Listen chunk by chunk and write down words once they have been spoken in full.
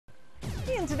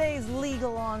In today's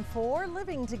Legal on 4,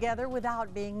 living together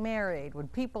without being married. When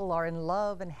people are in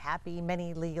love and happy,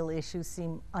 many legal issues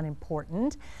seem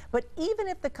unimportant. But even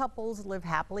if the couples live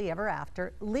happily ever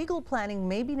after, legal planning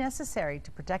may be necessary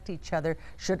to protect each other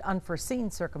should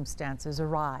unforeseen circumstances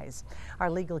arise.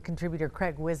 Our legal contributor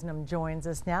Craig Wisnam joins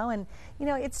us now. And, you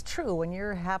know, it's true, when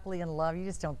you're happily in love, you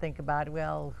just don't think about,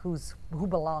 well, who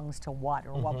belongs to what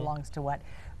or what belongs to what.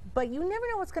 But you never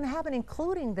know what's going to happen,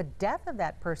 including the death of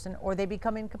that person, or they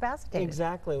become incapacitated.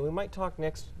 Exactly. We might talk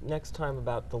next time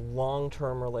about the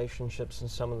long-term relationships and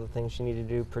some of the things you need to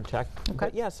do to protect. Okay.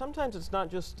 But yeah, sometimes it's not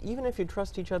just, even if you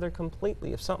trust each other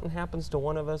completely, if something happens to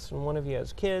one of us and one of you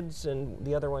has kids and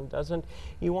the other one doesn't,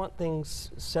 you want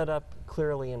things set up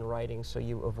clearly in writing so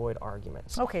you avoid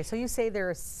arguments. Okay, so you say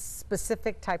there are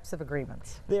specific types of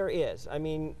agreements. There is. I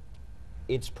mean,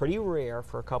 it's pretty rare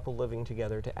for a couple living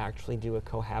together to actually do a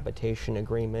cohabitation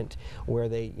agreement where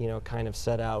they, kind of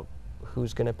set out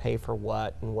who's going to pay for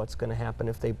what and what's going to happen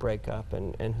if they break up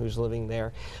and who's living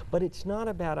there. But it's not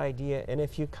a bad idea, and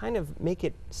if you kind of make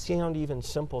it sound even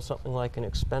simple, something like an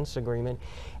expense agreement,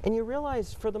 and you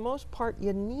realize for the most part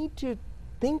you need to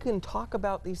think and talk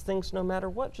about these things no matter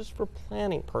what, just for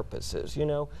planning purposes,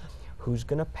 Who's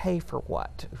going to pay for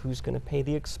what? Who's going to pay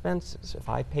the expenses? If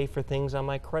I pay for things on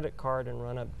my credit card and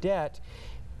run up debt,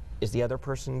 is the other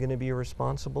person going to be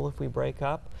responsible if we break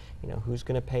up? Who's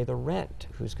going to pay the rent?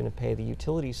 Who's going to pay the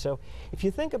utilities? So if you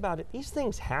think about it, these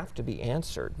things have to be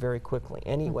answered very quickly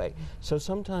anyway. So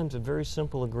sometimes a very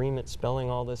simple agreement spelling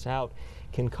all this out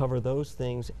can cover those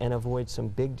things and avoid some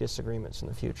big disagreements in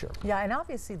the future. Yeah, and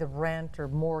obviously the rent or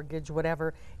mortgage,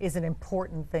 whatever, is an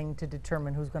important thing to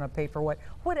determine who's going to pay for what.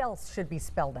 What else should be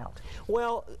spelled out?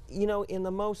 Well, in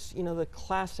the most, the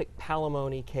classic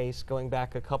palimony case going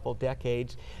back a couple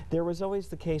decades, there was always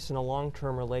the case in a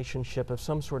long-term relationship of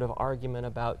some sort of argument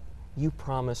about, you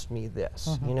promised me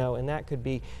this, and that could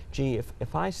be, gee,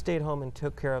 if I stayed home and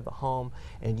took care of the home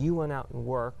and you went out and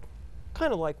worked,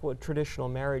 kind of like what traditional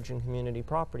marriage and community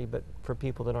property, but for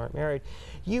people that aren't married,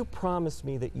 you promised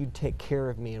me that you'd take care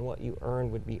of me and what you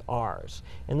earned would be ours.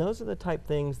 And those are the type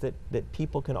things that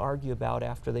people can argue about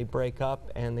after they break up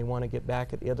and they want to get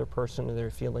back at the other person and they're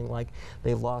feeling like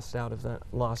they lost out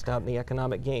in the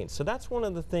economic gain. So that's one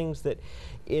of the things that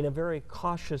in a very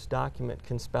cautious document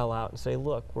can spell out and say,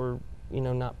 look, we're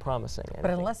not promising anything.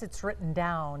 But unless it's written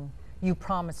down, you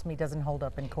promised me doesn't hold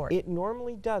up in court. It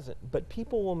normally doesn't, but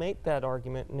people will make that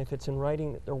argument, and if it's in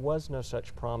writing that there was no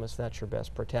such promise, that's your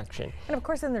best protection. And of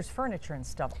course then there's furniture and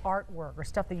stuff, artwork or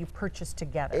stuff that you purchased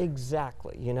together.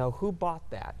 Exactly. Who bought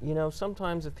that?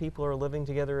 Sometimes if people are living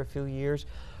together a few years,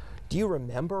 do you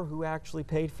remember who actually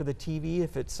paid for the TV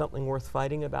if it's something worth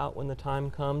fighting about when the time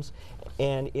comes?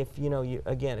 And if,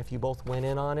 if you both went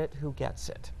in on it, who gets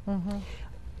it?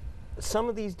 Some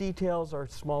of these details are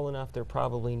small enough they're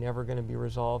probably never going to be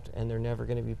resolved and they're never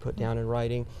going to be put down in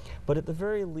writing. But at the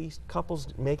very least, couples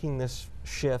making this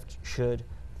shift should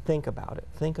think about it.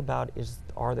 Think about,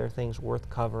 are there things worth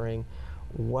covering?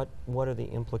 What are the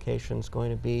implications going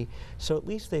to be? So at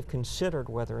least they've considered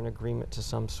whether an agreement to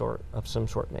some sort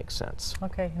makes sense.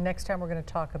 Okay, next time we're going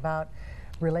to talk about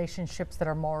relationships that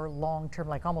are more long-term,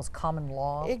 like almost common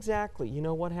law. Exactly. You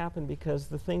know what happened, because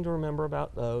the thing to remember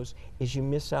about those is you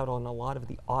miss out on a lot of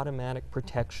the automatic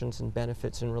protections and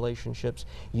benefits in relationships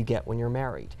you get when you're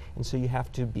married. And so you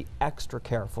have to be extra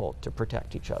careful to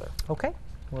protect each other. Okay,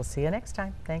 we'll see you next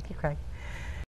time. Thank you, Craig.